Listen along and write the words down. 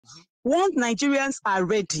once Nigerians are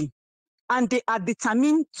ready and they are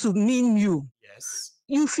determined to mean you, yes,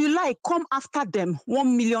 if you like, come after them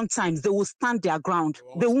 1 million times, they will stand their ground.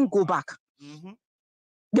 They won't go back. Mm-hmm.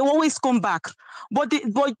 They will always come back. But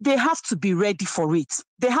they have to be ready for it.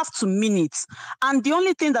 They have to mean it. And the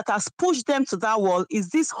only thing that has pushed them to that wall is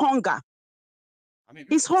this hunger. I mean,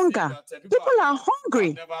 It's hunger. People are hungry.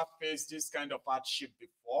 I've never faced this kind of hardship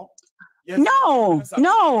before. Yes, No.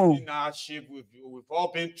 Hardship. We've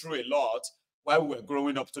all been through a lot while we were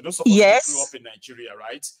growing up. So those of us who grew up in Nigeria,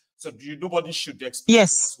 right? So nobody should explain to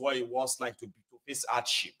us what it was like to face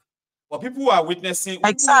hardship. But people who are witnessing,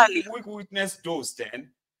 who witness those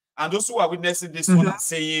then, and those who are witnessing this one are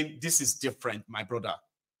saying, this is different, my brother.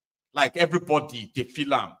 Like everybody, they feel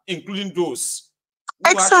them, including those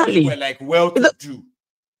who actually were like well-to-do.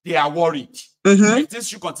 They are worried. If this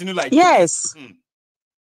should continue like this.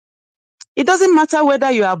 It doesn't matter whether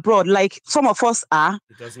you're abroad, like some of us are.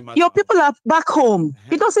 It doesn't matter. Your people are back home.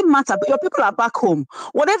 It doesn't matter, but your people are back home.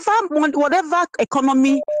 Whatever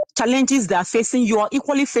economy challenges they are facing, you are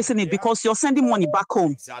equally facing it because you're sending money back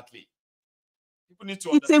home. Exactly. People need to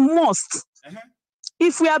It's a must.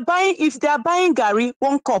 If they are buying Gary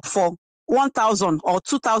 1 cup for 1,000 or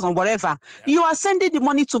 2,000, whatever, you are sending the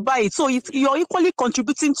money to buy it. So you're equally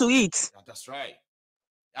contributing to it. That's right.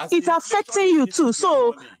 It's affecting you too.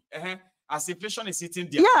 So as inflation is hitting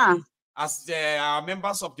their money, as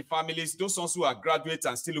members of the families, those ones who are graduates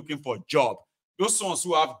and still looking for a job, those ones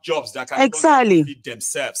who have jobs that can feed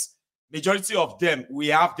themselves, majority of them, we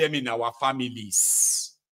have them in our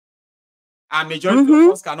families. And majority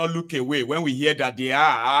of us cannot look away when we hear that they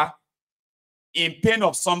are in pain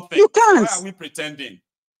of something. You can't. Why are we pretending?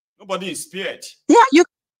 Nobody is spared. Yeah, you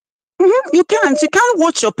can't. You can't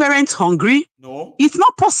watch your parents hungry. No. It's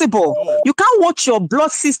not possible. No. You can't watch your blood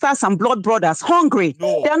sisters and blood brothers hungry.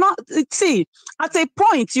 No. They're not. See, at a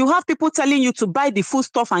point, you have people telling you to buy the food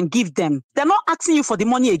stuff and give them. They're not asking you for the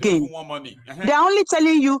money again. They don't want money. They're only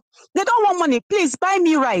telling you, they don't want money. Please buy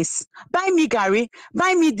me rice, buy me Gary,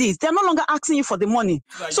 buy me this. They're no longer asking you for the money.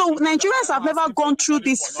 So Nigerians have never gone through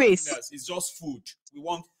this phase. It's just food. We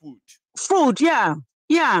want food. Food,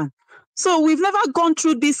 yeah. So we've never gone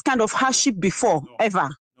through this kind of hardship before, ever.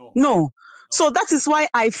 No. So that is why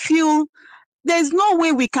I feel there's no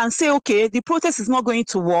way we can say, okay, the protest is not going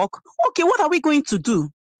to work. Okay, what are we going to do?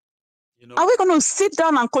 Are we going to sit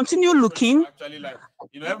down and continue looking? Actually, like,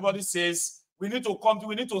 everybody says, we need to come,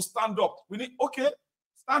 we need to stand up.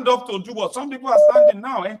 Stand up to do what? Some people are standing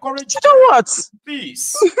now. Encourage them. Do what?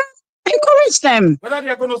 Please. Encourage them. Whether they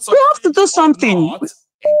are going to we have to do something. Not,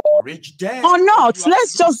 encourage them. Or not.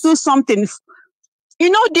 Let's just do something.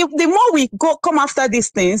 The more we come after these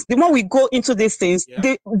things, the more we go into these things,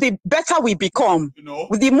 the better we become.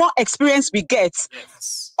 With the more experience we get.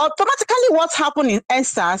 Yes. Automatically, what's happening in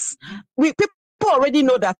EndSARS, people already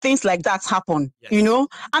know that things like that happen, And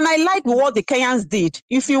I like what the Kenyans did.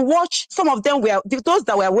 If you watch, some of them were those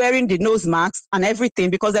that were wearing the nose masks and everything,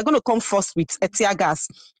 because they're going to come first with a tear gas.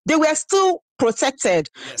 They were still protected.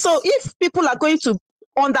 Yes. So if people are going to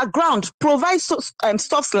underground provide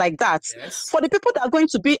stuff like that for the people that are going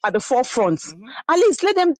to be at the forefront, at least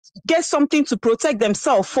let them get something to protect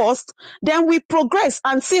themselves first. Then we progress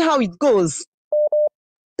and see how it goes.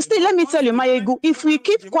 Still, let me tell you, Mayegu, if we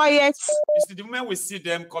keep quiet... The moment we see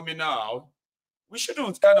them coming out, we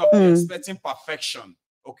shouldn't kind of be expecting perfection,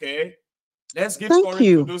 okay? Let's give courage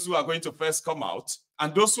to those who are going to first come out,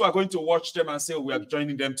 and those who are going to watch them and say, we are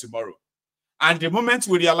joining them tomorrow. And the moment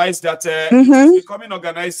we realize that it's becoming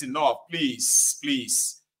organized enough,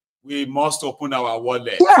 please, we must open our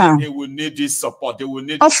wallet. Yeah. They will need this support. They will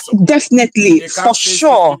need this support. Definitely, for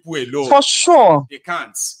sure. For sure. They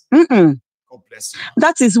can't. God bless you.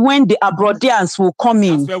 That is when the abroadians will come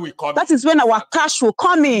in. That's where we come that is when our cash will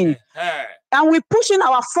come in. And we're pushing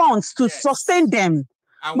our funds to sustain them.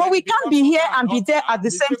 And but we can't be here and be there at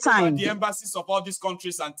the same time. The embassies of all these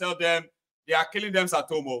countries and tell them they are killing them at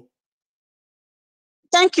home.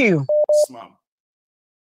 Thank you. Yes, ma'am.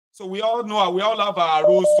 So we all know, we all have our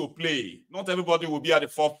roles to play. Not everybody will be at the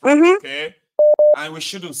forefront, okay? And we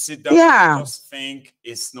shouldn't sit down and just think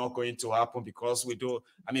it's not going to happen because we do.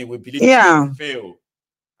 I mean, we believe we will fail.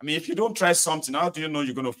 I mean, if you don't try something, how do you know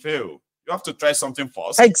you're going to fail? You have to try something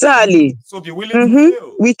first. Exactly. So be willing to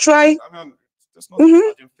fail. We try. I mean, there's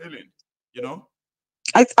nothing in failing, you know?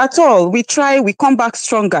 At all. We try, we come back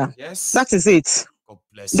stronger. Yes. That is it. God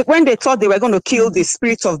bless you. When they thought they were going to kill the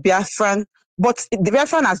spirit of Biafran, but the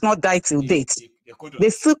Biafran has not died till date. They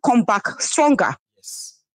still come back stronger.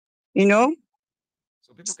 Yes. You know?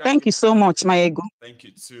 So thank you so much, my ego. Thank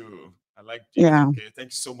you too. I like this. Yeah. Okay, thank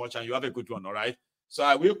you so much. And you have a good one, all right? So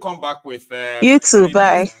I will come back with you too.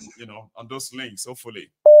 Bye. On those links. Hopefully,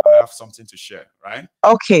 I have something to share. Right?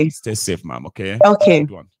 Okay. Stay safe, ma'am. Okay. Okay.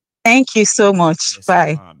 Good one. Thank you so much. Yes,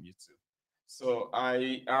 bye. Ma'am. You too. So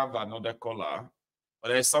I have another caller, but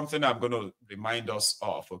there's something I'm going to remind us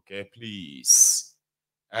of. Okay, please.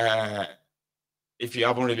 If you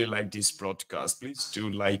haven't really liked this broadcast, please do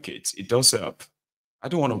like it. It does help. I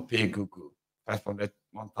don't want to pay Google 500,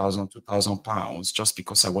 1,000, 2,000 pounds just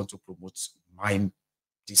because I want to promote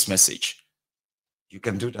this message. You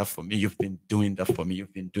can do that for me. You've been doing that for me.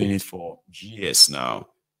 You've been doing it for years now.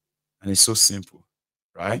 And it's so simple,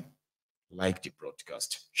 right? Like the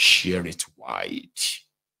broadcast, share it wide,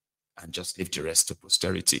 and just leave the rest to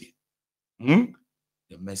posterity. The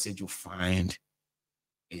message you find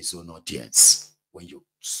is on audience when you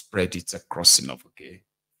spread it across enough, okay?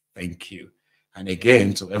 Thank you. And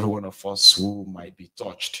again, to every one of us who might be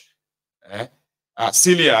touched.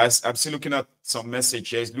 Celia, I'm still looking at some message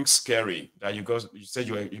here. It looks scary that you said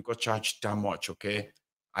you got charged that much, okay?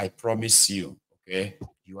 I promise you, okay,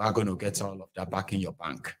 you are going to get all of that back in your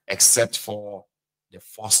bank, except for the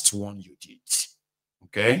first one you did,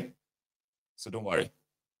 okay? So don't worry.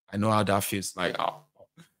 I know how that feels like. Oh,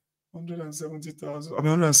 $170,000. I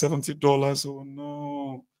mean, $170. Oh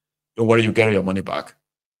no! Don't worry, you get your money back.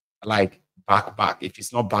 Like back. If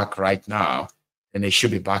it's not back right now, then it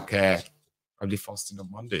should be back probably first thing on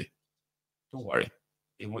Monday. Don't worry,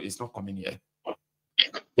 it's not coming yet.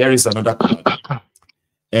 There is another call.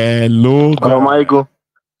 Hello, hello, Michael.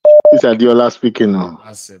 It's Adiola speaking now.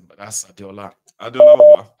 That's Adiola.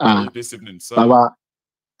 Adiola, how are you this evening, sir? Baba,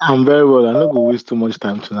 I'm very well. I'm not going to waste too much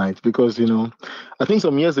time tonight because, I think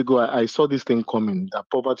some years ago I saw this thing coming, that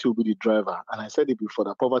poverty will be the driver. And I said it before,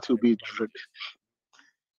 that poverty will be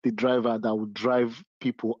the driver that will drive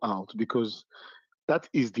people out, because that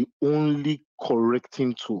is the only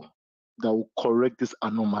correcting tool that will correct this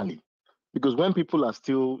anomaly. Because when people are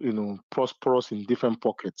still, prosperous in different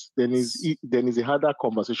pockets, then is a harder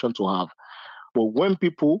conversation to have. But when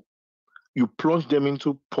you plunge them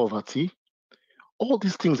into poverty, all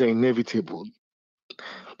these things are inevitable.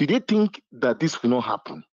 Did they think that this will not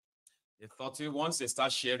happen? They thought once they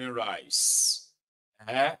start sharing rice,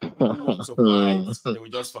 who wants to buy it, they will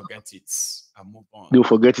just forget it and move on. They'll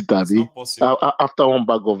forget it, Abby. After one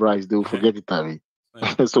bag of rice, they will forget it, Abby.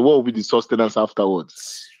 So what will be the sustenance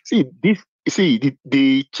afterwards? See,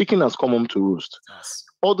 the chicken has come home to roost. Yes.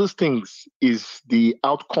 All those things is the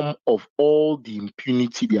outcome of all the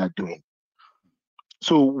impunity they are doing.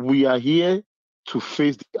 So we are here to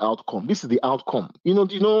face the outcome. This is the outcome.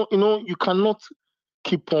 You cannot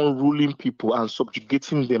keep on ruling people and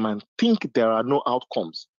subjugating them and think there are no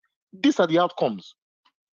outcomes. These are the outcomes.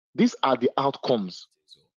 These are the outcomes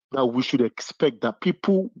that we should expect, that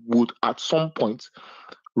people would at some point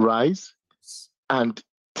rise and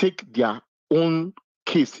take their own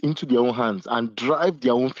case into their own hands and drive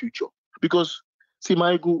their own future. Because, see,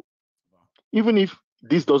 Michael, even if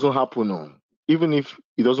this doesn't happen, even if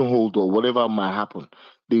it doesn't hold or whatever might happen,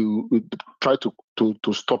 they will try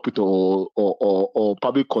to stop it or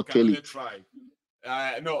probably curtail it. Try.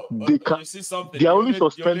 No, you see something. They are only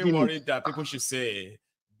suspending the only worry that people should say,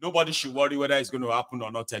 nobody should worry whether it's going to happen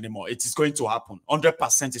or not anymore. It is going to happen.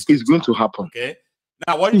 100% is going to happen. Okay.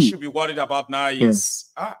 Now, what you should be worried about now is,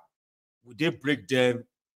 would they break them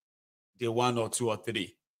day 1 or 2 or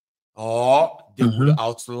 3, or they will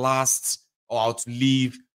outlast or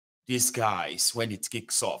outlive these guys when it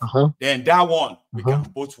kicks off? Then that one, we can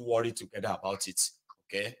both worry together about it.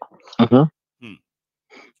 Okay. Go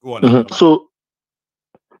on. So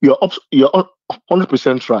you're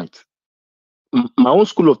 100% right. My own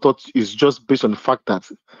school of thought is just based on the fact that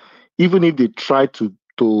even if they try to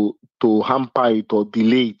hamper it or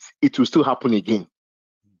delay it, it will still happen again.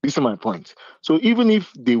 This is my point. So even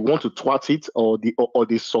if they want to thwart it or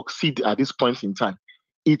they succeed at this point in time,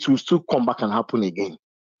 it will still come back and happen again,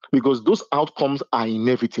 because those outcomes are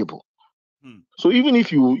inevitable. So even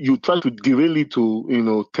if you try to derail it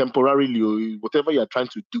to temporarily or whatever you are trying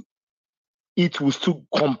to do, it will still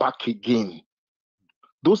come back again.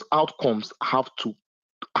 Those outcomes have to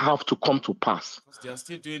come to pass. They are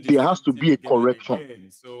still doing there has to be a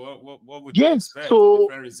correction. So what would you expect?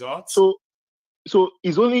 Different results? So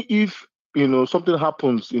it's only if something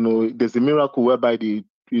happens, there's a miracle whereby they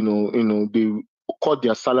cut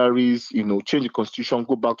their salaries, change the constitution,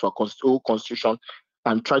 go back to our old constitution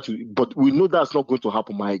and try to, but we know that's not going to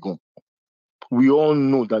happen, my God. We all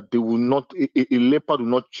know that they will not, a leopard will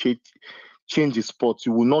not change his spots. It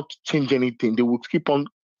will not change anything. They will keep on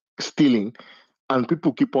stealing and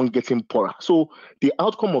people keep on getting poorer. So the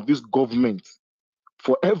outcome of this government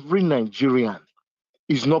for every Nigerian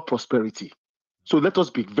is not prosperity. So let us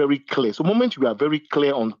be very clear. So the moment we are very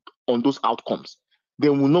clear on those outcomes,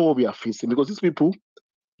 then we'll know what we are facing. Because these people,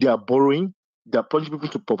 they are borrowing, they are plunging people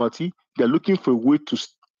into poverty, they are looking for a way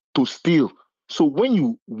to steal. So when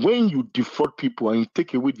you defraud people and you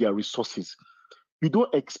take away their resources, you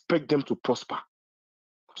don't expect them to prosper.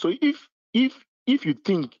 So if you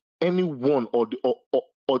think anyone or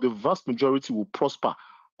the vast majority will prosper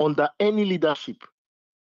under any leadership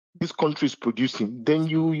this country is producing, then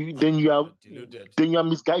you are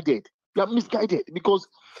misguided. You are misguided because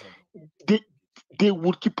they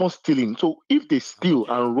would keep on stealing. So if they steal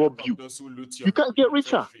and rob you, you can't get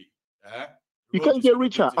richer. You can't get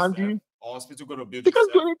richer, and hospital going to build they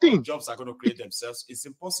can't do anything. Jobs are going to create themselves. It's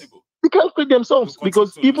impossible. They can't create themselves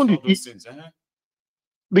because even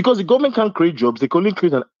because the government can't create jobs, they can only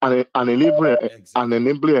create an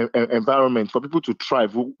enabling environment for people to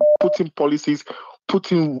thrive. Putting policies,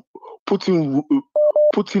 putting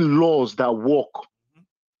laws that work.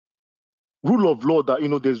 Rule of law that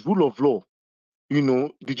there's rule of law. The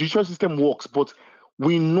judicial system works, but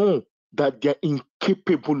we know that they're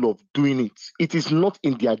incapable of doing it. It is not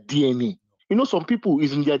in their DNA. Some people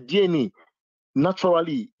is in their DNA.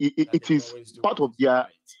 Naturally, it is part of their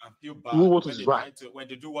and feel bad when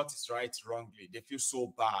they do what is right wrongly. They feel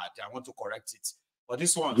so bad. I want to correct it. But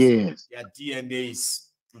this one, yes, their DNA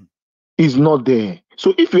is not there.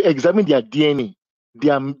 So if you examine their DNA,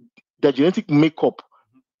 their genetic makeup,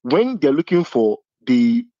 when they're looking for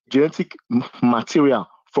the genetic material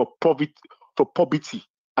for poverty,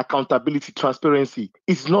 accountability, transparency,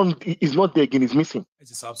 it's not there again. It's missing. It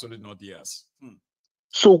is absolutely not theirs.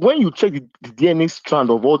 So when you check the DNA strand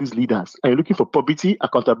of all these leaders and you're looking for poverty,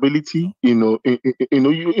 accountability, you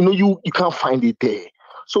can't find it there.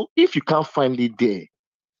 So if you can't find it there,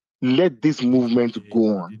 let this movement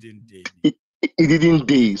go on. It didn't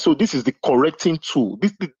day. So this is the correcting tool.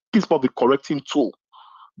 This is probably the correcting tool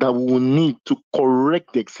that we will need to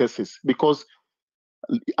correct the excesses. Because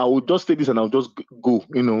I will just say this and I'll just go.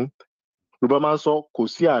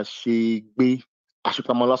 That's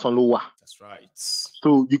right.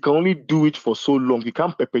 So you can only do it for so long. You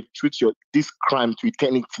can't perpetuate this crime to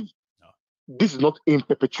eternity. No. This is not in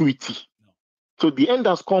perpetuity. No. So the end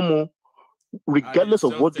has come, regardless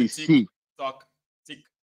of what they say. Tick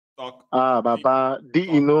tock. Baba,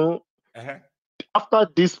 after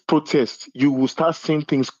this protest, you will start seeing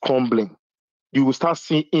things crumbling. You will start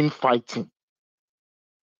seeing infighting.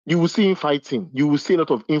 You will see infighting. You will see a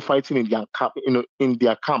lot of infighting in their camp. In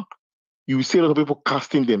their camp. You will see a lot of people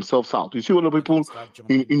casting themselves out. You see a lot of people,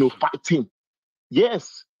 fighting.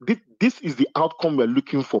 Yes, this is the outcome we're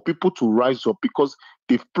looking for. People to rise up because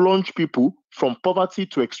they've plunged people from poverty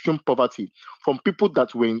to extreme poverty, from people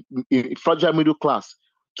that were in fragile middle class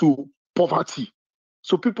to poverty.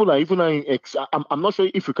 So people are even I'm not sure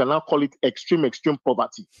if you can now call it extreme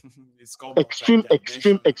poverty. It's called extreme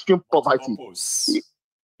poverty.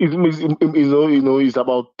 It's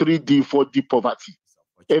about 3D, 4D poverty.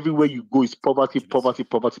 Everywhere you go is poverty.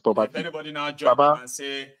 If anybody now join them and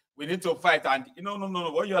say we need to fight, and no.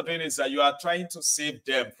 What you are doing is that you are trying to save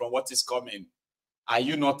them from what is coming. Are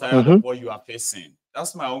you not tired of what you are facing?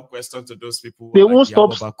 That's my own question to those people. They won't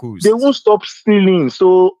stop. They won't stop stealing.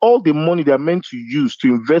 So all the money they're meant to use to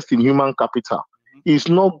invest in human capital is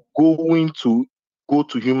not going to go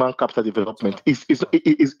to human capital development.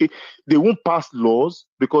 They won't pass laws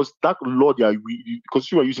because that law you are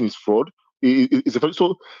using is fraud.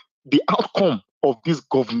 So the outcome of this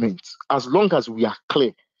government, as long as we are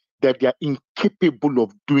clear that they are incapable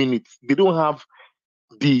of doing it, they don't have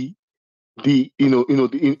the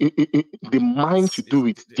mind to do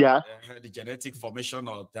it. The genetic formation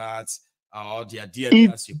of that, or their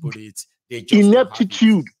DNA, as you put it, they just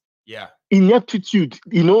ineptitude. Yeah, ineptitude.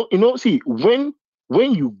 See, when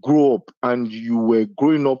you grow up and you were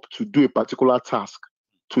growing up to do a particular task,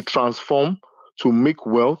 to transform, to make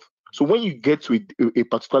wealth. So when you get to a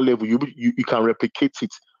particular level, you can replicate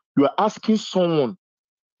it. You are asking someone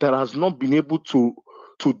that has not been able to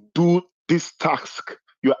do this task.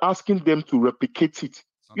 You're asking them to replicate it.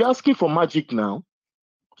 You're asking for magic now.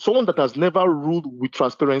 Someone that has never ruled with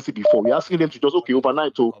transparency before. You're asking them to just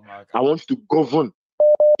overnight. So I want you to govern.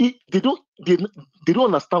 They don't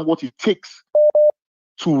understand what it takes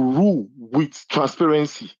to rule with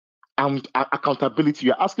transparency and accountability.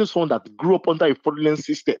 You're asking someone that grew up under a fraudulent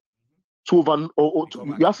system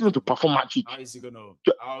you're asking them to perform magic. How is he gonna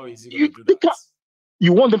do that?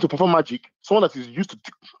 You want them to perform magic? Someone that is used to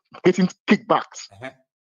getting kickbacks,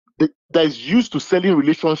 that is used to selling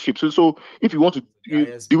relationships. So if you want to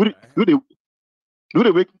do the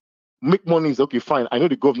way make money is okay, fine. I know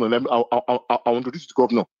the governor. I'll introduce you to the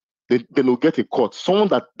governor. then they'll get a cut. Someone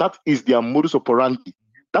that is their modus operandi.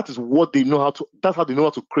 That is what they know how to. That's how they know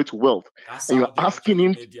how to create wealth. That's and how you're asking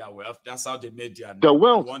him made their wealth. That's how they made their the name.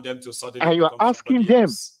 wealth. You want them to suddenly and you're asking them.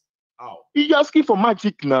 How? You're asking for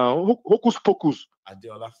magic now. Hocus pocus.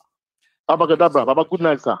 Adeola. Abagadabra. Baba, good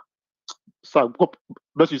night, sir. Sir, God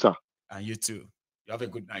bless you, sir. And you too. You have a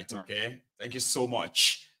good night, okay? Thank you so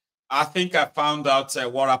much. I think I found out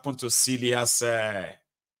what happened to Celia's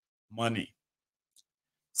money.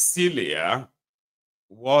 Celia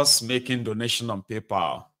was making donation on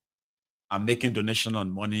PayPal. I'm making donation on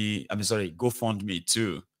money. GoFundMe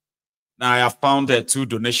too. Now I have found 2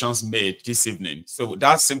 donations made this evening. So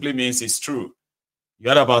that simply means it's true. You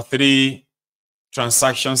had about 3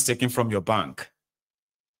 transactions taken from your bank.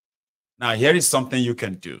 Now here is something you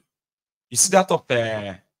can do. You see that of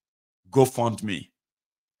GoFundMe?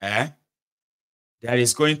 There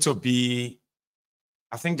is going to be,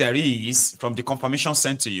 I think there is, from the confirmation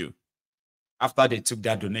sent to you after they took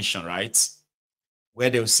that donation, right? Where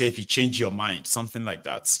they'll say if you change your mind, something like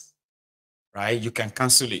that, right? You can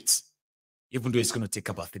cancel it, even though it's going to take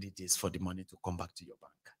about 3 days for the money to come back to your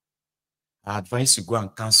bank. I advise you go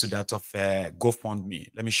and cancel that of GoFundMe.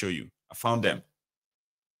 Let me show you. I found them.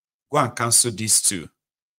 Go and cancel these 2,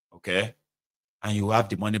 okay? And you have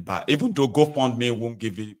the money back. Even though GoFundMe won't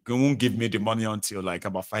give me the money until like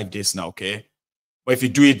about 5 days now, okay? But if you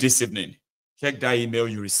do it this evening, check that email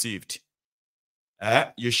you received.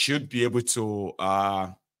 You should be able to,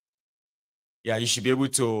 you should be able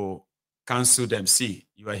to cancel them. See,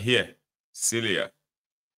 you are here, Celia,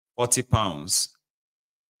 £40.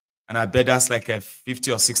 And I bet that's like a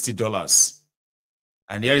 $50 or $60.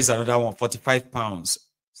 And here is another one, £45,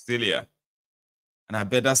 Celia. And I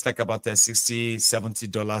bet that's like about $60,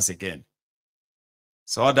 $70 again.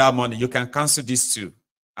 So all that money, you can cancel these 2.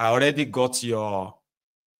 I already got your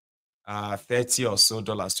 $30 or so,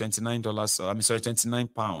 $29, 29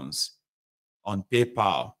 pounds on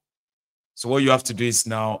PayPal. So what you have to do is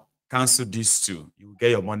now cancel these 2. You will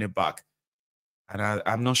get your money back. And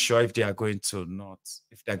I'm not sure if they are going to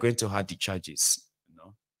if they're going to add the charges,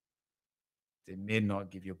 they may not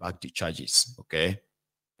give you back the charges, okay?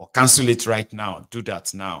 But cancel it right now. Do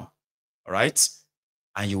that now, all right?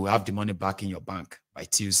 And you will have the money back in your bank by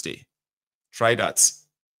Tuesday. Try that.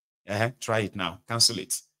 Try it now. Cancel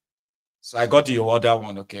it. So I got your other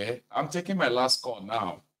one, okay? I'm taking my last call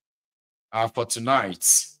now for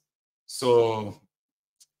tonight. So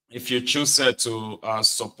if you choose to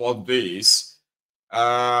support this,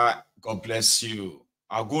 God bless you.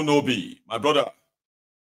 Agunobi, my brother.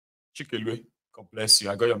 Chikelwe, God bless you.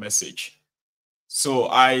 I got your message. So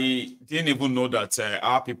I didn't even know that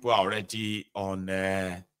our people are already on,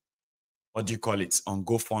 what do you call it, on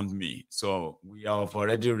GoFundMe. So we have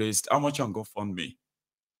already raised, how much on GoFundMe?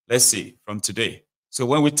 Let's see, from today. So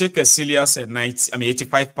when we take a Celia's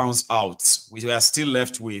 £85 out, we are still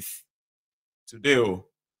left with, today,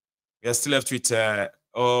 we are still left with,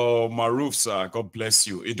 Maruf, sir, God bless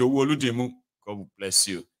you. Idowoludemu, God bless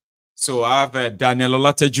you. So I have Daniel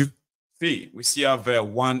Olateju. See, we still have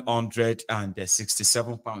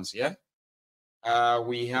 167 pounds, yeah?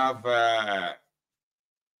 We have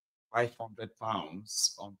 500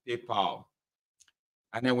 pounds on PayPal.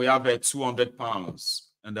 And then we have 200 pounds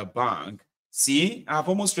in the bank. See, I've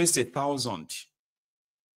almost raised 1,000.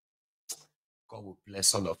 God will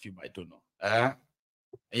bless all of you, my donor.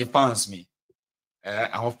 You fans me.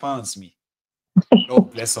 Our fans me.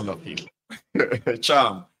 God bless all of you.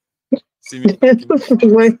 Charm. See me.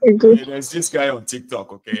 There's this guy on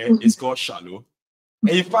TikTok, okay? It's called Shallow.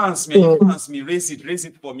 And you fans me, raise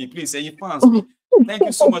it for me, please. And you fans me. Thank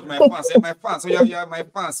you so much, my fans. And my fans. Oh, yeah, my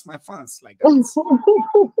fans, like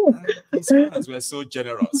that. These fans were so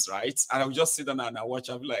generous, right? And I would just sit down and I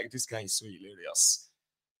watch. I'll be like, this guy is so hilarious.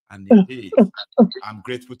 And indeed, I'm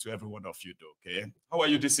grateful to every one of you, though, okay? How are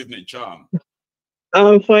you this evening, Charm?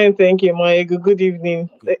 I'm fine, thank you, Maya. Good evening.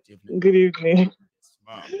 Good evening.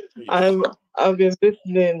 I've been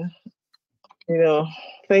listening.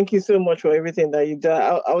 Thank you so much for everything that you do.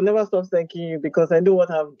 I'll never stop thanking you because I know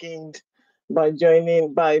what I've gained by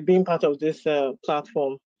being part of this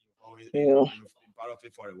platform. You've been part of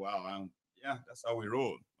it for a while, and yeah, that's how we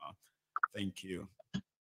roll. Thank you.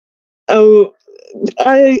 Oh,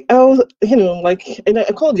 I was,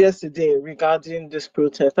 I called yesterday regarding this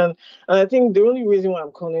protest, and I think the only reason why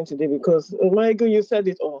I'm calling today because Michael, you said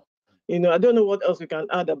it all. I don't know what else we can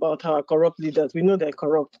add about our corrupt leaders. We know they're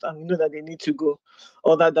corrupt, and we know that they need to go,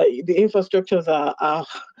 or that the infrastructures are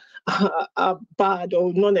bad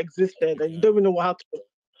or non-existent, and you don't even know how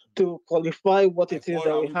to qualify what it is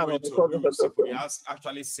that we have. We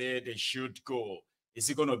actually say they should go. Is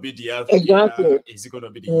it going to be the healthcare? Exactly. Is it going to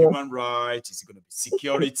be the human rights? Is it going to be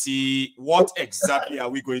security? What exactly are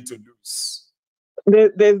we going to lose?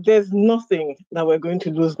 There's nothing that we're going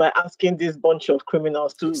to lose by asking this bunch of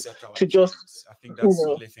criminals to just. I think that's the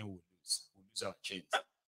only thing we'll lose. We'll lose our chains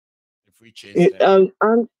if we chase them.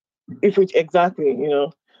 And if we exactly,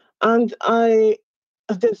 and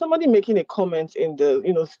there's somebody making a comment in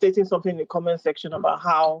the, stating something in the comment section about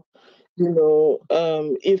how,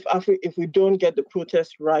 if we don't get the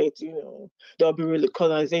protest right, there'll be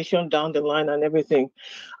recolonization down the line and everything.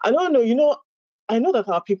 I don't know, I know that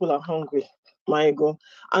our people are hungry, my ego,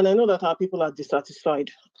 and I know that our people are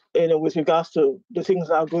dissatisfied, with regards to the things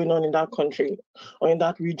that are going on in that country or in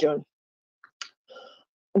that region.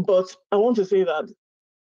 But I want to say that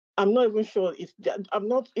I'm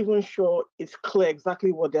not even sure it's clear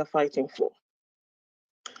exactly what they're fighting for.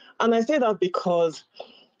 And I say that because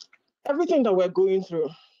everything that we're going through,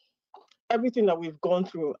 everything that we've gone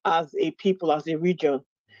through as a people, as a region,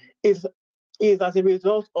 is as a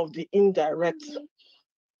result of the indirect,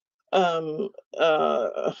 how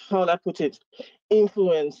would I put it,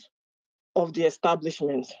 influence of the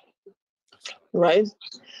establishment, right?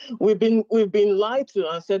 We've been lied to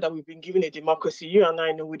and said that we've been given a democracy. You and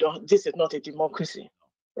I know this is not a democracy,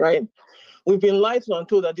 right? We've been lied to and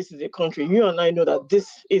told that this is a country. You and I know that this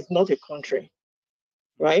is not a country,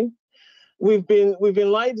 right? We've been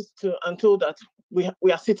lied to and told that we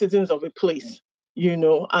are citizens of a place,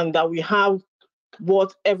 and that we have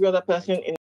what every other person in